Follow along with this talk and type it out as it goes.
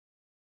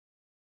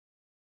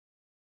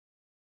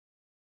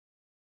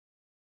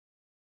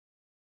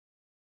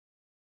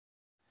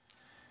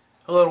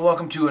Hello and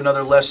welcome to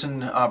another lesson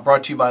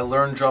brought to you by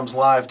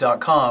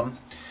LearnDrumsLive.com.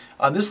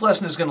 This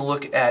lesson is going to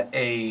look at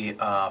a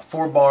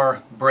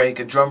 4-bar break,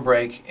 a drum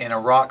break in a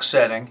rock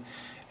setting,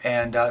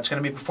 and it's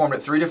going to be performed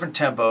at 3 different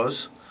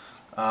tempos,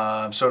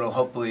 so it'll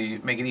hopefully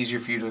make it easier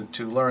for you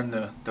to learn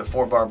the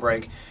 4-bar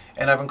break.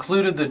 And I've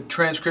included the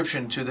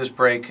transcription to this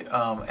break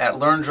at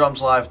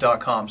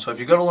LearnDrumsLive.com. So if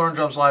you go to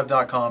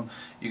LearnDrumsLive.com,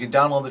 you can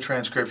download the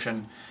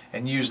transcription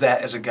and use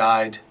that as a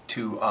guide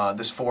to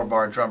this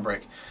 4-bar drum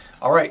break.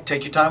 All right,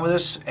 take your time with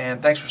this,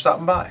 and thanks for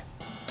stopping by.